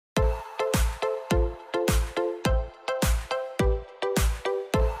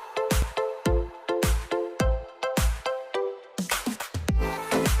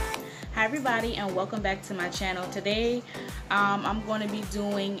Hi everybody, and welcome back to my channel. Today I'm going to be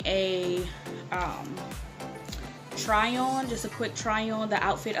doing a try on, just a quick try on, the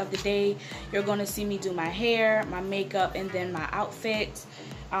outfit of the day. You're going to see me do my hair, my makeup, and then my outfit.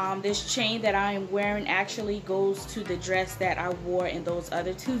 This chain that I am wearing actually goes to the dress that I wore in those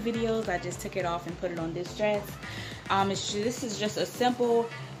other two videos. I just took it off and put it on this dress. This is just a simple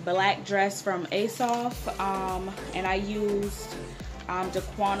black dress from ASOPH, and I used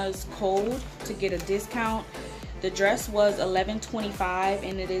Daquana's code to get a discount. The dress was $11.25,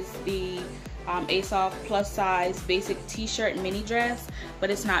 and it is the ASOPH plus size basic t-shirt mini dress, but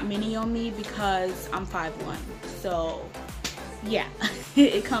it's not mini on me because I'm 5'1", so yeah.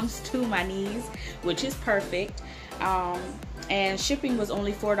 It comes to my knees, which is perfect. And shipping was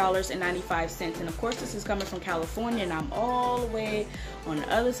only $4.95, and of course this is coming from California, and I'm all the way on the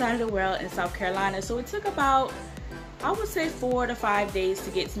other side of the world in South Carolina, so it took about, I would say, 4 to 5 days to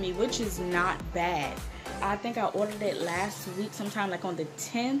get to me, which is not bad. I think I ordered it last week sometime, like on the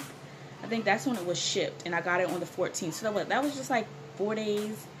 10th. I think that's when it was shipped, and I got it on the 14th. So that was just like 4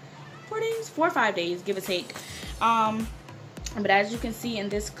 or 5 days, give or take. But as you can see in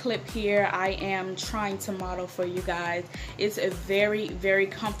this clip here, I am trying to model for you guys. It's a very, very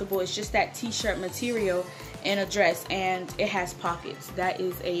comfortable. It's just that t-shirt material in a dress, and it has pockets. That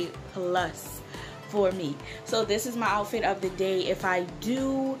is a plus for me. So this is my outfit of the day. If I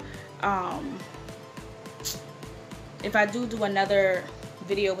do do another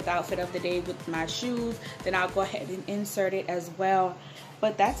video with the outfit of the day with my shoes, then I'll go ahead and insert it as well.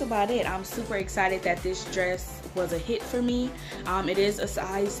 But that's about it. I'm super excited that this dress was a hit for me. It is a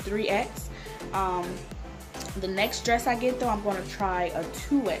size 3X. The next dress I get though, I'm going to try a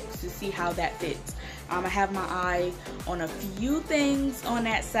 2X to see how that fits. I have my eye on a few things on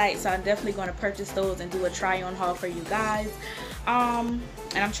that site, so I'm definitely going to purchase those and do a try on haul for you guys. And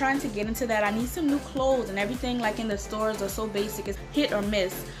I'm trying to get into that. I need some new clothes, and everything like in the stores are so basic. It's hit or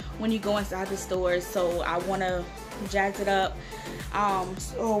miss when you go inside the stores, so I want to jazz it up.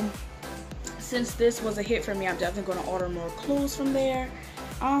 So since this was a hit for me, I'm definitely going to order more clothes from there.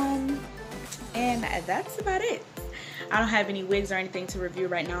 And that's about it. I don't have any wigs or anything to review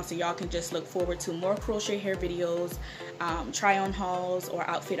right now, so y'all can just look forward to more crochet hair videos, try on hauls, or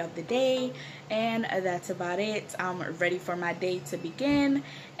outfit of the day. And that's about it. I'm ready for my day to begin.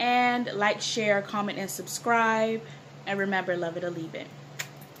 And like, share, comment, and subscribe. And remember, love it or leave it.